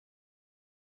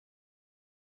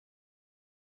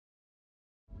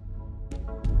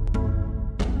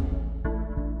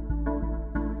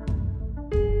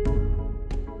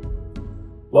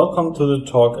Welcome to the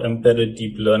talk Embedded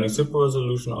Deep Learning Super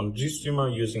Resolution on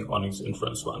GStreamer using ONNX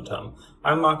Inference Runtime.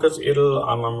 I'm Edel,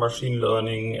 I'm a machine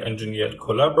learning engineer at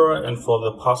Collabora, and for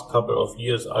the past couple of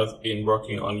years I've been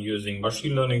working on using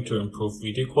machine learning to improve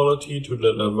video quality to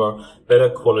deliver better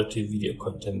quality video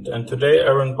content. And today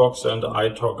Aaron Boxer and I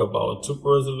talk about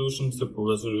super resolution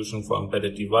for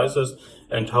embedded devices,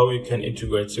 and how you can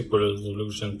integrate super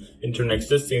resolution into an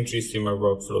existing GStreamer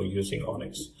workflow using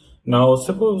ONNX. Now,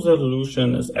 super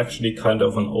resolution is actually kind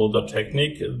of an older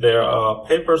technique. There are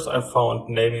papers I found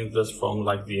naming this from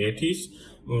like the 80s,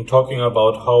 talking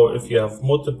about how if you have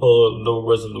multiple low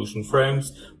resolution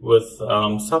frames with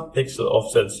sub-pixel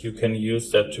offsets, you can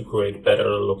use that to create better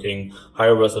looking high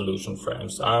resolution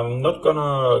frames. I'm not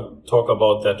gonna talk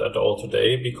about that at all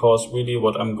today, because really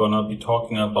what I'm gonna be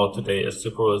talking about today is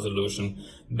super resolution,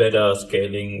 better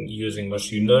scaling using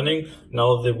machine learning.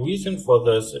 Now, the reason for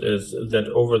this is that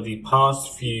over the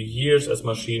past few years, as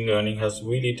machine learning has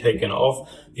really taken off,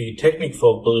 the technique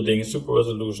for building super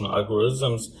resolution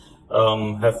algorithms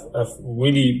have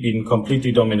really been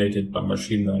completely dominated by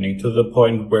machine learning, to the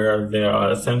point where they are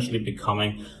essentially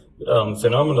becoming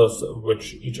synonymous with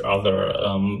each other,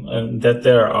 and that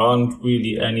there aren't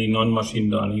really any non-machine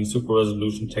learning super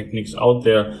resolution techniques out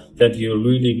there that you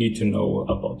really need to know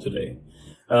about today.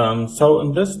 So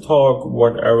in this talk,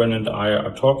 what Aaron and I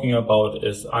are talking about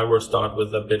is I will start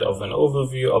with a bit of an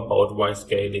overview about why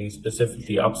scaling,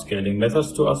 specifically upscaling,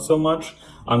 matters to us so much.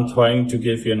 I'm trying to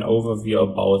give you an overview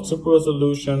about super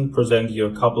resolution, present you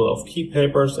a couple of key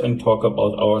papers, and talk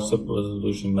about our super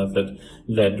resolution method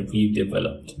that we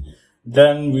developed.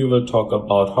 Then we will talk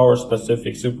about how a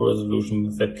specific super resolution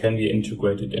method can be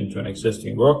integrated into an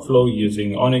existing workflow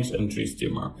using ONNX and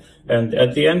GStreamer. And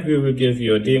at the end, we will give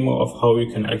you a demo of how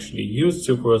you can actually use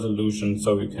super resolution,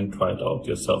 so you can try it out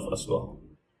yourself as well.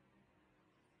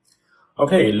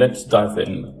 Okay, let's dive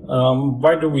in.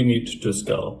 Why do we need to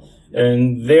scale?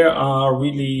 And there are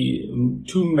really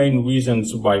two main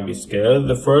reasons why we scale.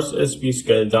 The first is we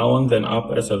scale down then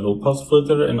up as a low pass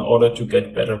filter in order to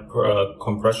get better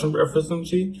compression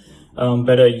efficiency,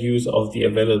 better use of the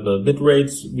available bit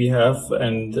rates we have,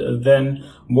 and then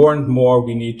more and more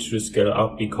we need to scale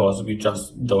up because we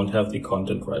just don't have the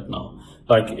content right now.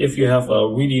 Like if you have a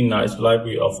really nice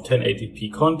library of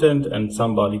 1080p content and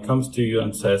somebody comes to you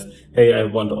and says, hey, I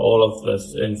want all of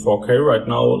this in 4K right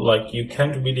now, like you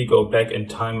can't really go back in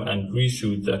time and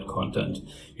reshoot that content.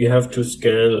 You have to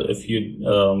scale if you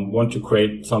want to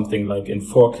create something like in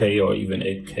 4K or even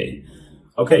 8K.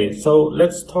 Okay, so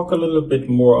let's talk a little bit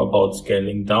more about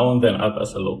scaling down then up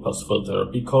as a low pass filter,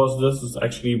 because this is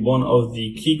actually one of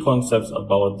the key concepts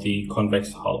about the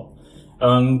convex hull.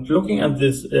 Looking at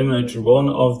this image, one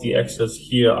of the axes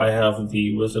here, I have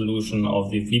the resolution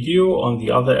of the video. On the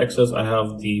other axis, I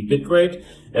have the bitrate.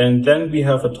 And then we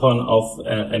have a ton of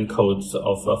encodes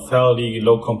of a fairly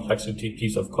low complexity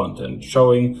piece of content,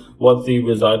 showing what the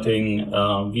resulting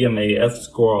VMA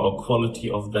F-score or quality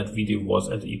of that video was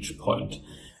at each point.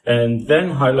 And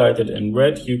then highlighted in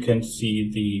red, you can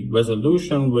see the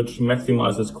resolution, which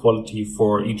maximizes quality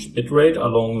for each bitrate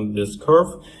along this curve.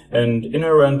 And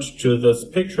inherent to this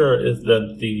picture is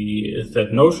that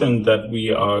notion that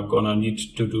we are gonna need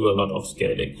to do a lot of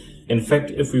scaling. In fact,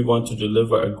 if we want to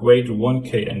deliver a great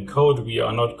 1K encode, we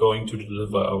are not going to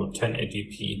deliver our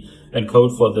 1080p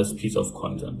encode for this piece of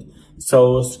content.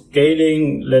 So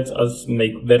scaling lets us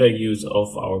make better use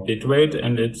of our bitrate,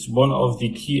 and it's one of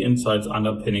the key insights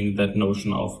underpinning that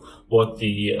notion of what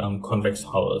the convex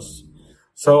hull is.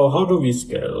 So how do we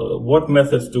scale? What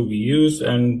methods do we use?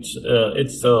 And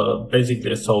it's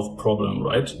basically a solved problem,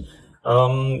 right?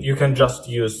 You can just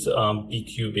use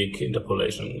B-cubic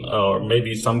interpolation, or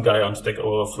maybe some guy on Stack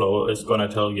Overflow is gonna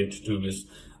tell you to do this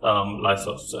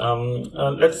Lysos.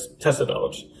 Let's test it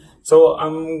out. So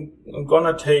I'm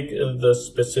gonna take the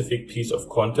specific piece of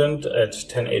content at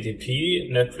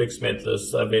 1080p. Netflix made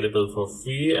this available for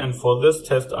free, and for this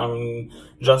test I'm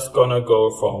just gonna go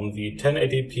from the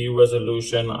 1080p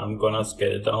resolution. I'm gonna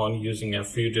scale down using a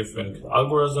few different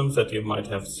algorithms that you might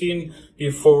have seen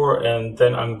before, and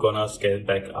then I'm gonna scale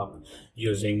back up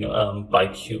using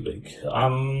bicubic.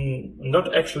 I'm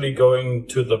not actually going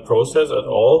to the process at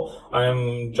all.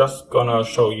 I'm just gonna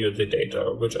show you the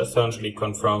data, which essentially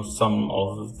confirms some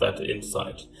of that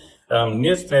insight.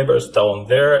 Nearest neighbor is down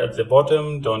there at the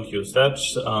bottom. Don't use that.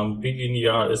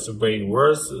 Bilinear is way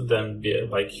worse than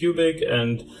bicubic,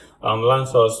 and line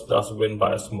source does win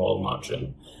by a small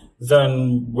margin.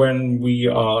 Then when we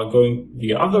are going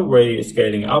the other way,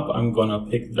 scaling up, I'm gonna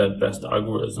pick that best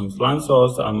algorithms line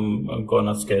source. I'm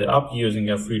gonna scale up using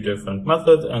a few different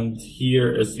methods, and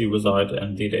here is the result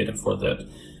and the data for that.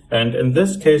 And in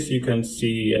this case, you can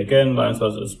see again, line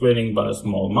source is winning by a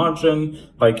small margin,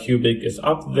 bicubic is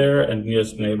up there, and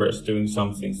nearest neighbor is doing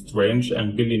something strange,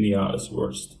 and bilinear is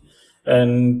worst.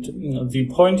 And the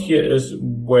point here is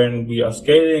when we are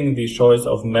scaling, the choice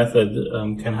of method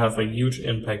can have a huge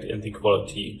impact in the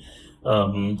quality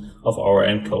of our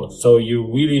encode. So you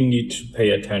really need to pay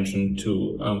attention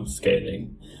to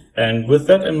scaling. And with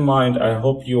that in mind, I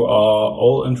hope you are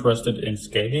all interested in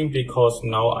scaling, because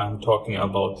now I'm talking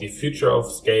about the future of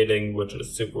scaling, which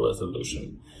is super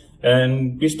resolution.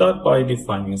 And we start by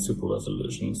defining super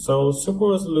resolution. So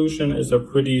super resolution is a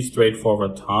pretty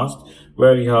straightforward task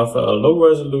where we have a low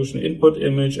resolution input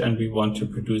image and we want to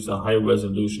produce a high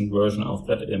resolution version of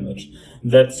that image.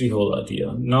 That's the whole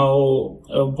idea. Now,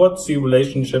 what's the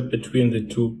relationship between the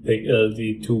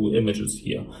two images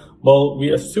here? Well, we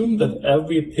assume that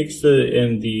every pixel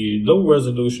in the low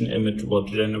resolution image was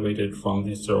generated from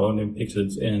the surrounding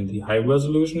pixels in the high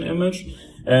resolution image.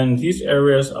 And these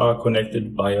areas are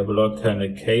connected by a block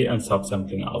kernel K and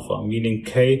subsampling alpha, meaning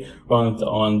K runs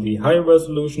on the high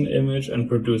resolution image and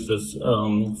produces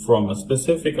from a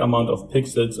specific amount of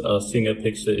pixels a single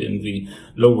pixel in the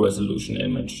low resolution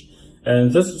image.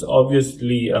 And this is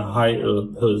obviously a high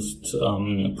ill-posed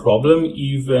problem,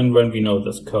 even when we know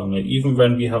this kernel. Even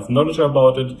when we have knowledge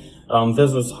about it,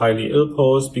 this is highly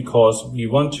ill-posed because we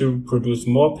want to produce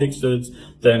more pixels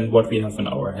than what we have in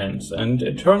our hands. And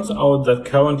it turns out that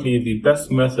currently the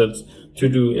best methods to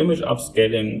do image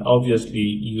upscaling obviously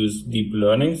use deep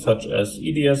learning, such as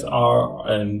EDSR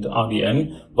and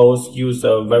RDN. Both use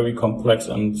very complex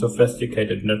and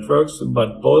sophisticated networks,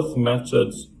 but both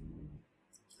methods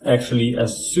actually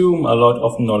assume a lot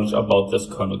of knowledge about this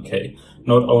kernel K.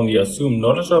 Not only assume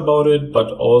knowledge about it, but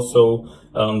also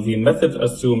the method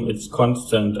assume it's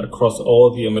constant across all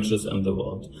the images in the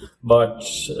world. But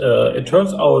it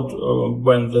turns out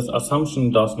when this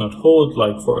assumption does not hold,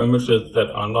 like for images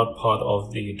that are not part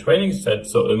of the training set,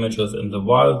 so images in the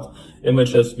wild,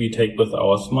 images we take with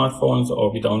our smartphones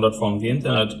or we download from the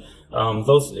internet,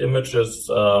 those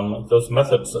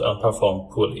methods perform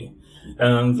poorly.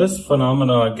 And this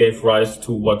phenomena gave rise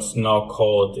to what's now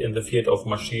called in the field of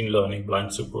machine learning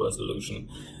blind super resolution.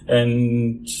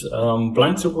 And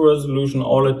blind super resolution,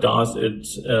 all it does, it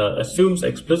assumes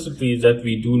explicitly that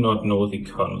we do not know the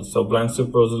kernel. So blind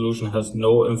super resolution has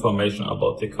no information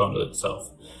about the kernel itself.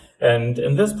 And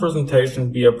in this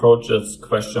presentation, we approach this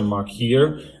question mark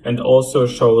here and also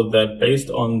show that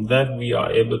based on that, we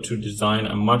are able to design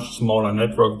a much smaller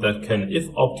network that can, if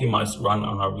optimized, run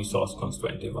on a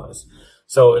resource-constrained device.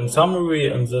 So in summary,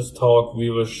 in this talk, we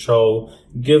will show,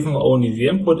 given only the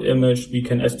input image, we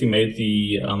can estimate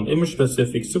the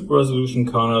image-specific super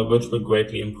resolution kernel, which will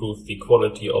greatly improve the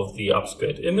quality of the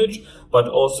upscaled image, but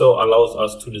also allows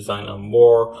us to design a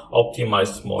more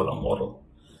optimized, smaller model.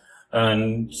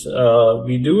 And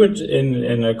we do it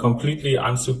in a completely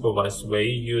unsupervised way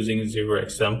using 0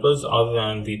 examples other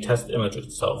than the test image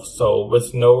itself, so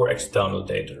with no external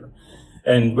data.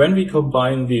 And when we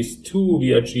combine these two,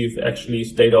 we achieve actually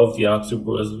state-of-the-art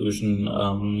super resolution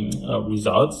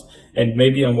results. And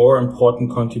maybe a more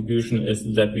important contribution is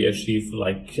that we achieve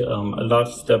like a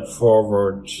large step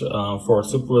forward for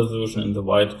super resolution in the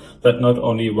wild that not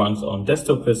only runs on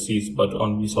desktop PCs but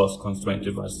on resource-constrained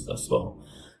devices as well.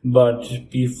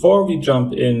 But before we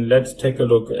jump in, let's take a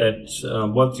look at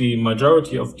what the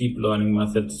majority of deep learning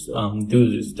methods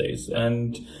do these days.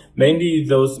 And mainly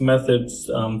those methods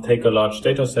take a large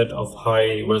data set of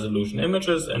high resolution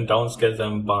images and downscale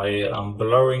them by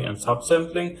blurring and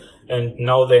subsampling. And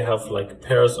now they have like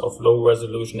pairs of low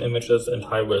resolution images and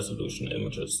high resolution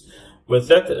images. With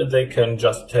that, they can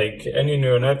just take any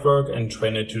neural network and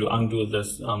train it to undo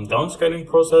this downscaling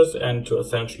process and to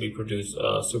essentially produce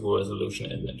a super resolution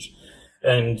image.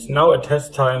 And now at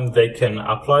test time, they can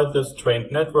apply this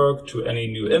trained network to any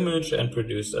new image and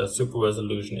produce a super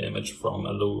resolution image from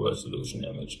a low resolution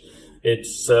image.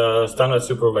 It's a standard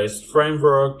supervised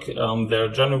framework. There,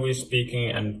 generally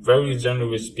speaking and very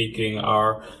generally speaking,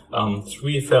 are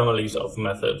 3 families of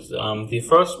methods. The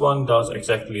first one does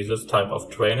exactly this type of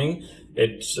training.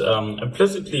 It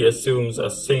implicitly assumes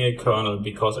a single kernel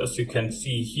because, as you can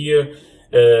see here,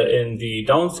 in the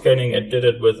downscaling, it did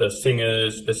it with a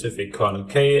single specific kernel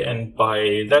K, and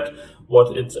by that,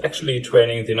 what it's actually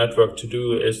training the network to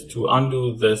do is to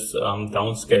undo this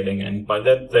downscaling, and by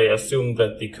that, they assume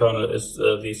that the kernel is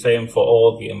the same for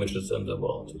all the images in the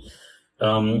world.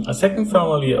 A second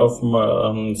family of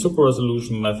super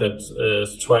resolution methods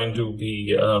is trying to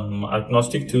be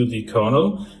agnostic to the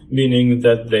kernel, meaning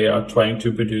that they are trying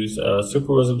to produce a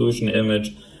super resolution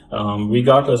image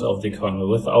regardless of the kernel,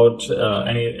 without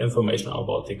any information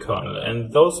about the kernel.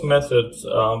 And those methods,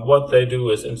 what they do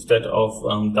is, instead of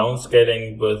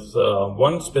downscaling with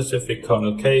one specific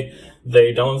kernel K,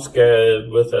 they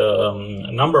downscale with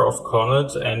a number of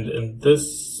kernels, and in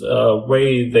this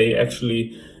way they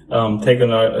actually take a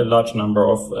large number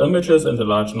of images and a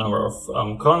large number of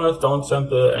kernels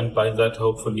downsample, and by that,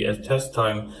 hopefully at test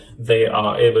time, they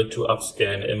are able to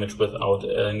upscale an image without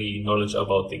any knowledge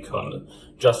about the kernel,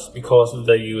 just because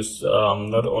they use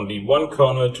not only one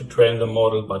kernel to train the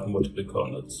model, but multiple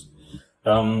kernels.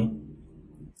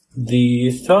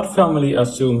 The third family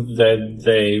assumes that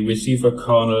they receive a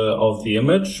kernel of the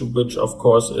image, which of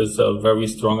course is a very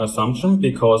strong assumption,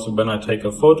 because when I take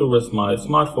a photo with my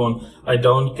smartphone, I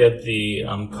don't get the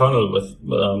kernel with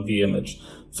the image.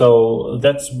 So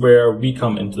that's where we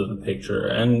come into the picture.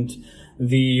 And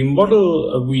the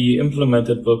model we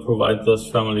implemented will provide those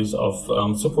families of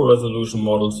super resolution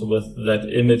models with that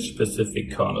image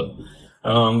specific kernel.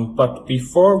 But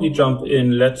before we jump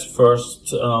in, let's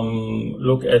first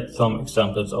look at some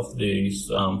examples of these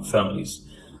families.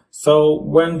 So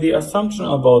when the assumption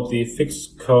about the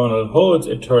fixed kernel holds,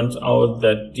 it turns out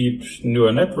that deep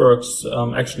neural networks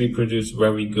actually produce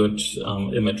very good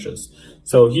images.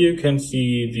 So here you can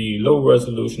see the low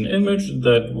resolution image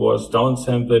that was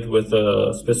downsampled with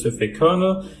a specific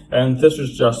kernel, and this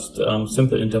is just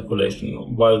simple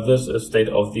interpolation, while this is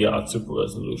state-of-the-art super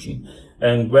resolution.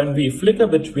 And when we flicker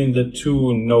between the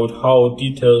two, note how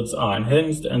details are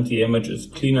enhanced and the image is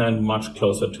cleaner and much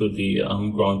closer to the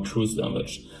ground truth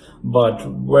image.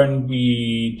 But when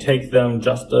we take them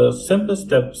just a simple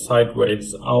step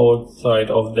sideways outside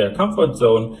of their comfort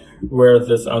zone, where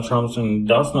this assumption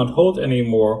does not hold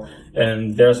anymore,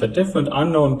 and there's a different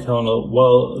unknown kernel,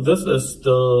 well, this is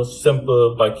still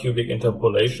simple bicubic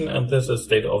interpolation, and this is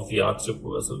state-of-the-art super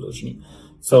resolution.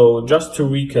 So just to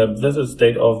recap, this is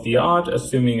state-of-the-art,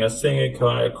 assuming a single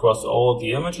kernel across all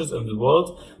the images in the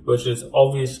world, which is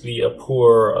obviously a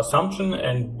poor assumption,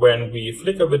 and when we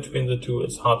flicker between the two,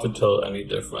 it's hard to tell any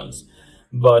difference.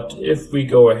 But if we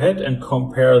go ahead and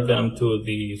compare them to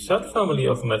the third family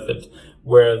of method,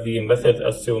 where the method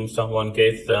assumes someone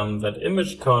gave them that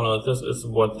image kernel, this is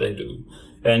what they do.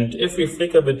 And if we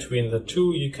flicker between the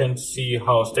two, you can see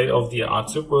how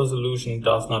state-of-the-art super resolution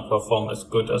does not perform as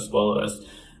good as well as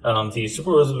the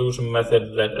super resolution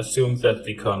method that assumes that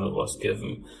the kernel was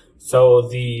given. So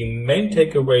the main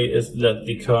takeaway is that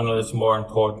the kernel is more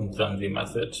important than the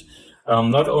method.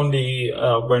 Not only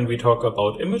when we talk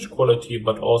about image quality,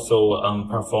 but also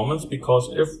performance, because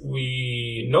if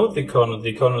we know the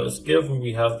kernel is given,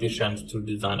 we have the chance to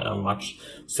design a much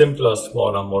simpler,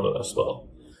 smaller model as well.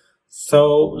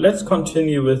 So let's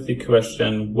continue with the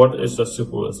question, what is a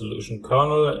super resolution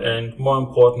kernel? And more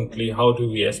importantly, how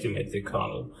do we estimate the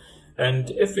kernel?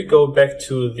 And if we go back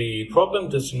to the problem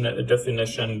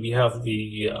definition, we have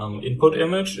the input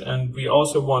image, and we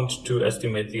also want to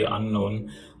estimate the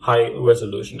unknown high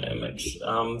resolution image.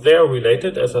 They are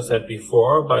related, as I said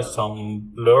before, by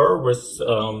some blur with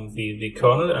the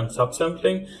kernel and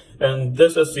subsampling. And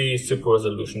this is the super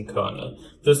resolution kernel.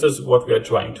 This is what we are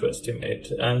trying to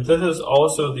estimate. And this is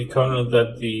also the kernel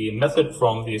that the method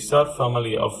from the third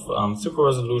family of super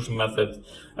resolution method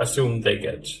assume they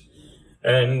get.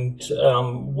 And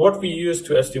what we used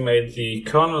to estimate the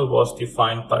kernel was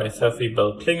defined by Safi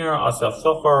Bell-Klinger, Asaf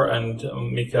Socher, and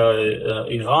Mikhail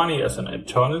Irani as an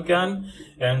internal GAN.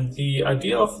 And the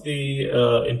idea of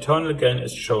the internal GAN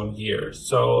is shown here.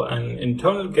 So an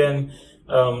internal GAN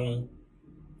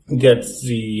gets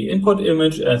the input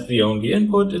image as the only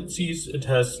input it sees. It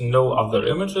has no other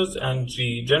images, and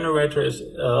the generator is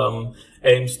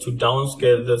aims to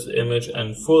downscale this image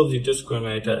and fool the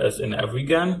discriminator as in every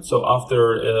GAN. So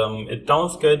after it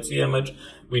downscales the image,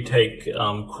 we take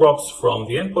crops from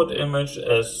the input image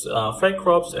as fake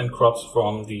crops, and crops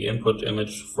from the input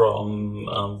image from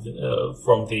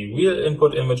the real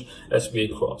input image as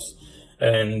real crops.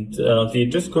 And the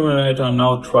discriminator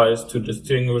now tries to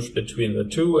distinguish between the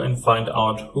two and find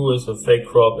out who is a fake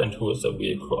crop and who is a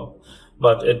real crop.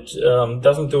 But it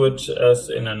doesn't do it as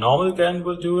in a normal GAN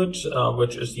will do it,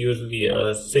 which is usually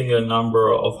a single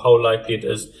number of how likely it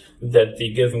is that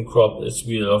the given crop is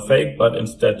real or fake, but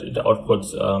instead it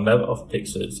outputs a map of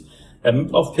pixels. A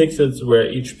map of pixels where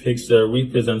each pixel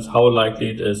represents how likely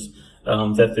it is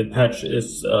that the patch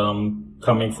is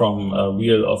coming from a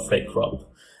real or fake crop.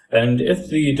 And if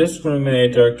the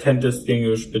discriminator can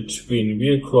distinguish between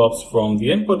real crops from the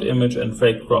input image and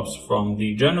fake crops from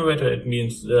the generator, it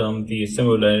means the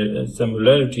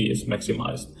similarity is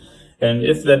maximized. And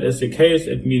if that is the case,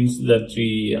 it means that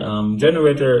the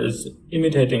generator is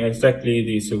imitating exactly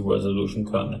the super resolution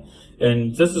kernel.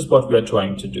 And this is what we are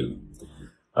trying to do.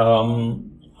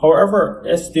 However,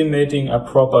 estimating a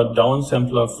proper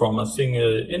downsampler from a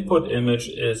single input image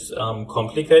is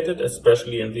complicated,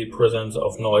 especially in the presence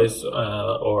of noise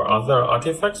or other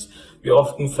artifacts. We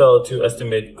often fail to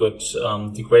estimate good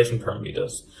degradation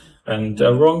parameters. And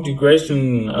wrong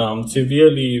degradation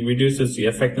severely reduces the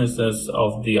effectiveness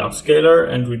of the upscaler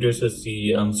and reduces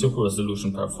the super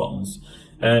resolution performance.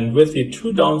 And with the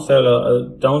true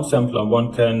downsampler,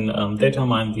 one can data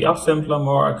mine the upsampler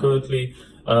more accurately.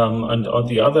 And on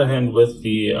the other hand, with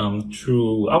the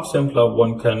true upsampler,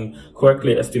 one can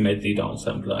correctly estimate the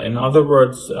downsampler. In other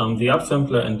words, the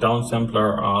upsampler and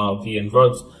downsampler are the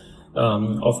inverse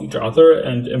of each other,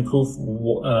 and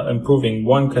improving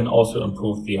one can also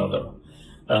improve the other.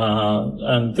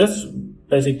 And this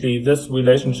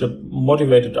relationship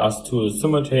motivated us to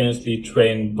simultaneously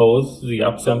train both the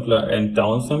upsampler and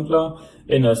downsampler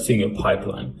in a single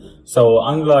pipeline. So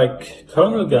unlike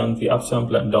kernel-GAN, the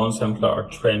upsampler and downsampler are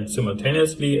trained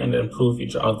simultaneously and improve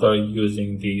each other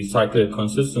using the cycle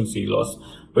consistency loss,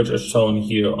 which is shown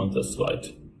here on this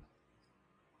slide.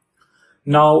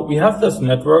 Now, we have this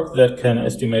network that can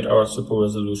estimate our super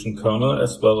resolution kernel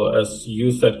as well as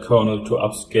use that kernel to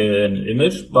upscale an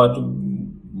image, but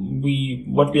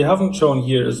what we haven't shown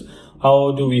here is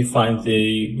how do we find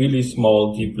the really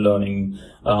small deep learning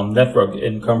network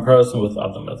in comparison with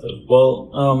other methods.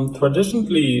 Well,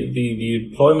 traditionally, the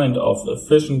deployment of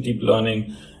efficient deep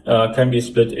learning can be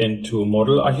split into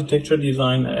model architecture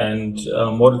design and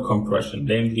model compression,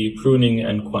 namely pruning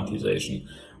and quantization,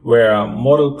 where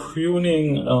model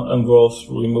pruning involves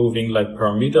removing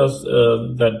parameters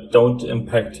that don't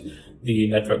impact the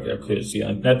network accuracy,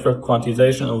 and network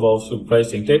quantization involves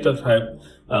replacing data type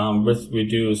with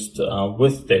reduced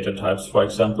width data types, for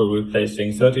example,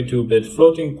 replacing 32-bit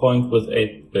floating point with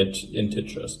 8-bit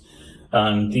integers.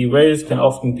 And the arrays can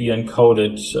often be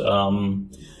encoded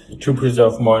to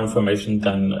preserve more information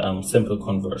than simple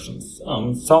conversions.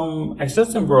 Some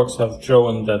existing works have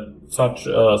shown that such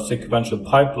a sequential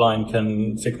pipeline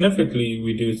can significantly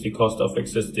reduce the cost of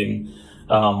existing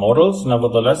models.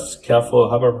 Nevertheless, careful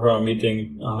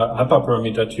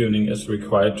hyperparameter tuning is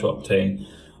required to obtain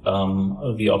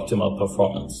the optimal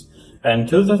performance. And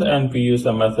to that end, we use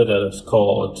a method that is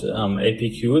called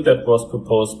APQ that was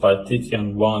proposed by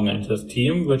Zitian Wang and his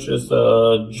team, which is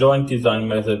a joint design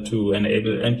method to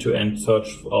enable end-to-end search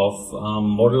of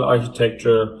model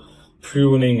architecture,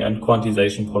 pruning, and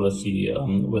quantization policy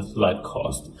with light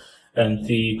cost. And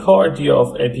the core idea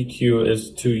of APQ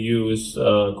is to use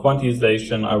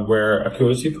quantization-aware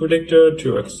accuracy predictor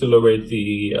to accelerate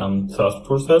the search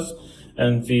process.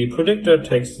 And the predictor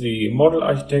takes the model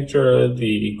architecture,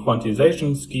 the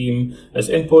quantization scheme as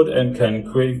input, and can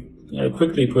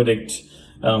quickly predict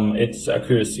its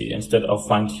accuracy instead of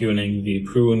fine-tuning the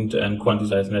pruned and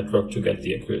quantized network to get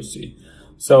the accuracy.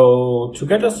 So to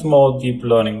get a small deep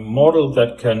learning model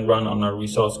that can run on a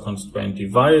resource-constrained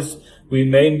device, we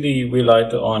mainly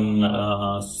relied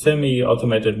on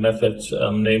semi-automated methods,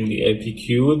 namely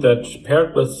APQ, that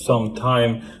paired with some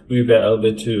time, we were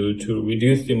able to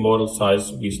reduce the model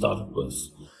size we started with.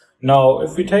 Now,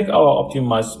 if we take our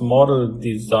optimized model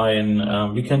design,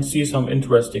 we can see some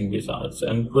interesting results.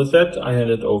 And with that, I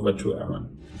hand it over to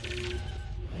Aaron.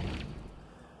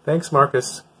 Thanks,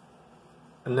 Marcus.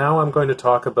 And now I'm going to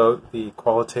talk about the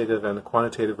qualitative and the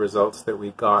quantitative results that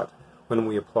we got when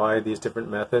we applied these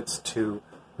different methods to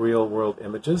real-world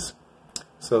images.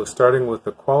 So starting with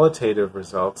the qualitative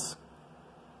results,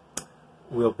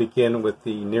 we'll begin with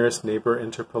the nearest neighbor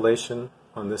interpolation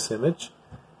on this image.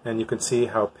 And you can see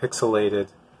how pixelated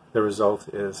the result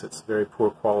is. It's very poor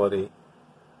quality.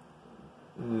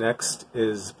 Next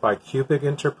is bicubic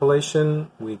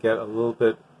interpolation. We get a little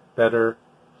bit better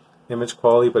image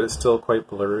quality, but it's still quite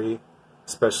blurry,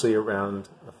 especially around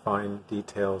the fine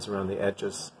details around the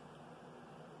edges.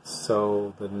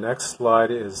 So the next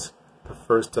slide is the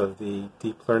first of the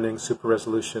deep learning super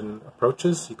resolution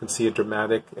approaches. You can see a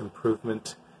dramatic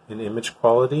improvement in image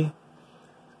quality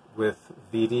with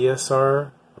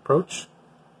VDSR approach.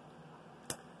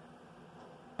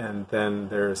 And then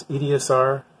there's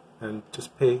EDSR, and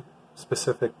just pay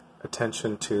specific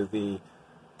attention to the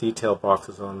detail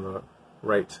boxes on the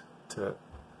right to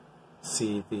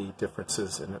see the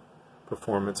differences in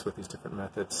performance with these different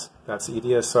methods. That's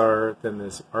EDSR, then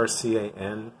there's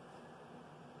RCAN,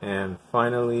 and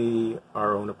finally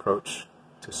our own approach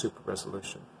to super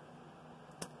resolution.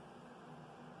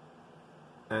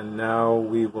 And now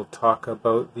we will talk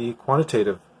about the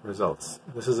quantitative results.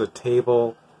 This is a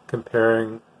table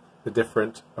comparing the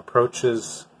different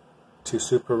approaches to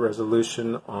super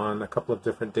resolution on a couple of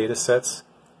different data sets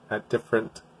at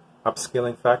different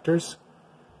upscaling factors.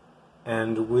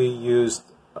 And we used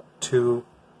two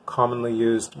commonly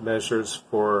used measures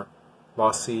for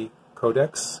lossy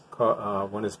codecs.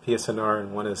 One is PSNR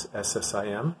and one is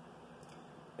SSIM.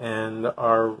 And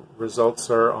our results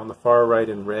are on the far right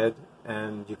in red,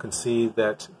 and you can see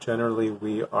that generally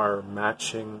we are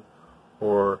matching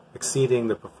or exceeding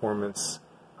the performance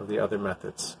of the other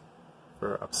methods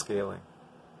for upscaling.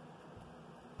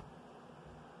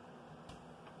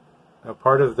 Now,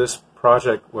 part of this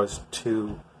project was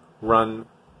to run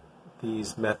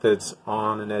these methods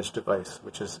on an edge device,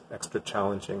 which is extra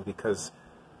challenging because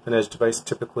an edge device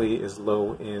typically is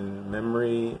low in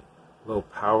memory, low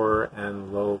power,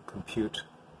 and low compute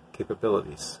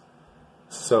capabilities.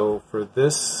 So for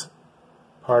this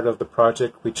part of the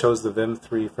project, we chose the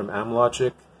Vim3 from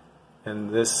Amlogic,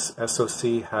 and this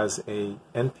SoC has a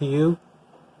NPU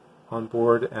on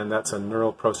board, and that's a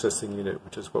neural processing unit,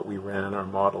 which is what we ran our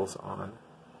models on.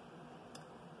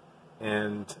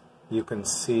 And you can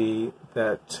see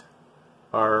that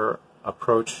our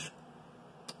approach,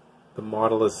 the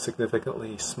model is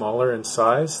significantly smaller in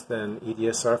size than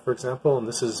EDSR, for example, and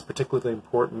this is particularly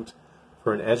important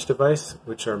for an edge device,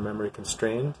 which are memory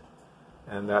constrained,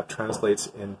 and that translates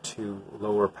into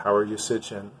lower power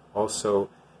usage, and also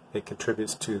it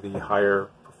contributes to the higher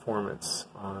performance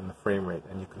on the frame rate.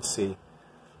 And you can see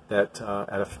that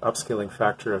at an upscaling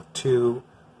factor of 2,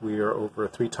 we are over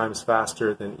 3 times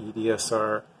faster than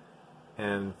EDSR,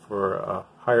 and for a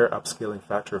higher upscaling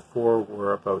factor of 4,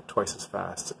 we're about twice as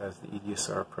fast as the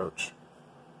EDSR approach.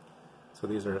 So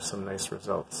these are some nice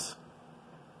results.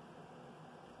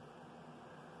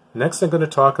 Next, I'm going to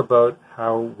talk about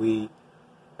how we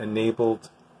enabled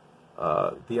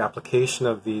the application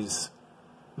of these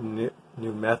new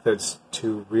methods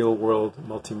to real-world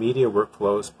multimedia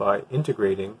workflows by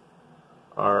integrating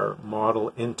our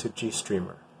model into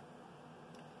GStreamer.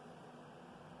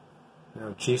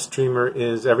 Now, GStreamer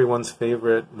is everyone's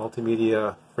favorite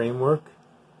multimedia framework.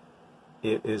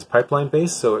 It is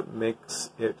pipeline-based, so it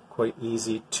makes it quite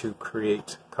easy to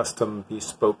create custom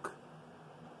bespoke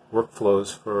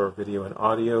workflows for video and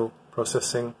audio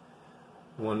processing.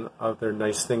 One other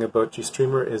nice thing about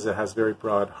GStreamer is it has very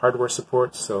broad hardware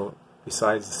support, so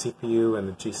besides the CPU and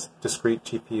the discrete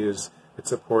GPUs, it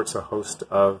supports a host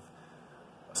of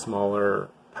smaller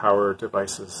power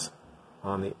devices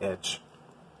on the edge.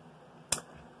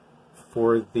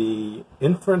 For the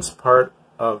inference part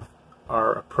of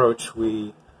our approach,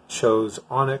 we chose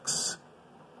ONNX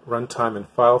runtime and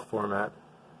file format.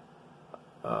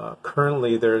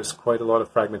 Currently, there's quite a lot of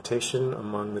fragmentation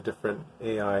among the different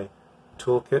AI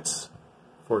toolkits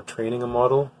for training a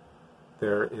model.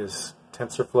 There is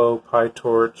TensorFlow,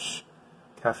 PyTorch,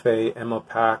 Caffe,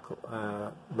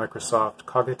 MLPack, Microsoft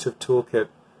Cognitive Toolkit,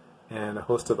 and a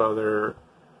host of other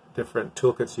different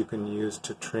toolkits you can use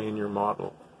to train your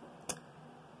model.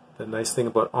 The nice thing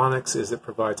about ONNX is it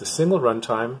provides a single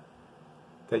runtime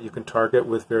that you can target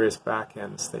with various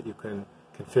backends that you can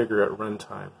configure at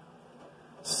runtime.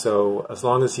 So as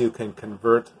long as you can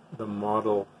convert the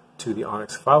model to the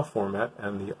ONNX file format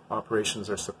and the operations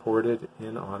are supported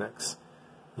in ONNX,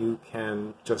 you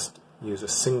can just use a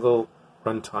single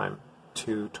runtime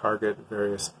to target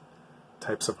various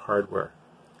types of hardware.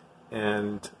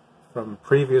 And from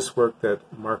previous work that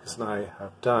Marcus and I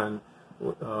have done,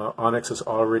 ONNX is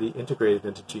already integrated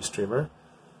into GStreamer.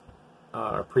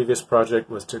 Our previous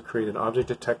project was to create an object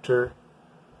detector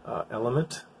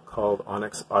element called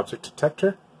ONNX Object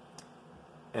Detector,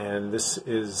 and this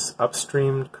is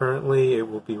upstreamed currently. It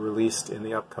will be released in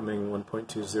the upcoming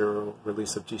 1.20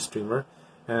 release of GStreamer,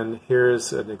 and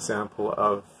here's an example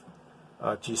of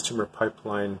a GStreamer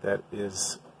pipeline that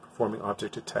is performing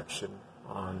object detection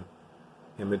on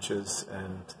images,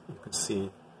 and you can see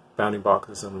bounding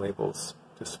boxes and labels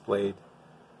displayed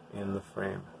in the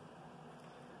frame.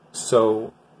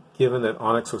 So given that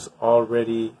ONNX was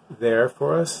already there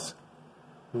for us,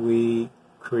 we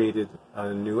created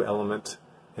a new element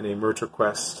in a merge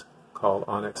request called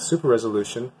ONNX Super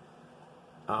Resolution.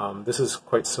 This is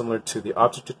quite similar to the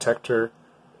object detector,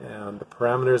 and the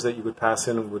parameters that you would pass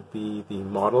in would be the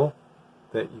model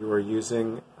that you are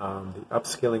using, the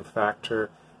upscaling factor,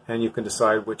 and you can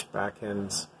decide which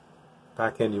backend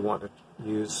you want to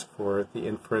use for the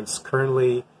inference.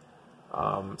 Currently,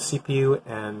 CPU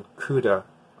and CUDA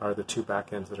are the two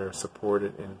backends that are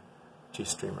supported in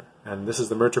GStreamer. And this is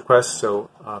the merge request, so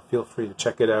feel free to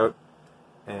check it out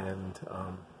and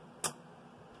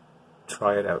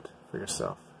try it out for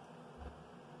yourself.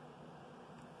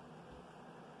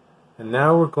 And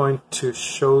now we're going to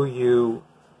show you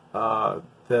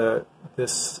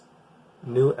this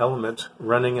new element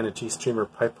running in a GStreamer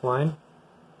pipeline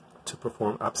to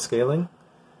perform upscaling.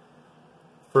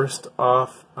 First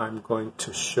off, I'm going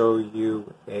to show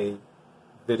you a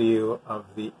video of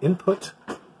the input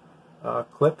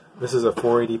clip. This is a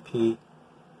 480p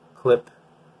clip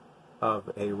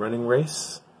of a running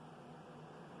race.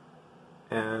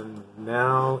 And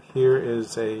now here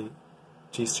is a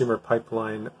GStreamer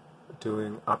pipeline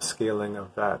doing upscaling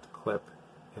of that clip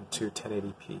into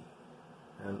 1080p.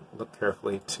 And look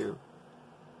carefully to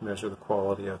measure the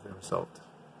quality of the result.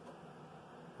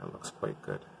 That looks quite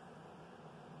good.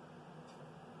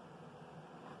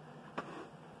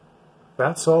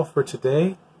 That's all for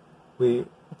today. We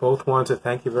both want to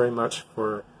thank you very much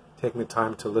for taking the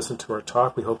time to listen to our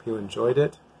talk. We hope you enjoyed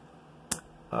it.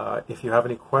 If you have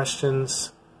any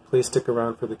questions, please stick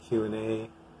around for the Q&A.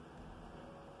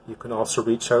 You can also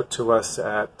reach out to us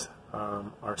at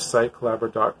our site,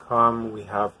 Collabora.com. We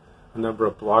have a number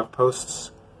of blog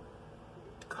posts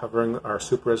covering our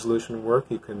super resolution work.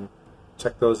 You can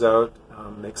check those out,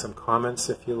 make some comments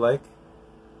if you like.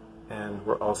 And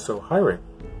we're also hiring.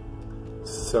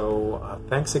 So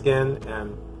thanks again,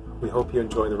 and we hope you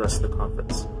enjoy the rest of the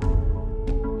conference.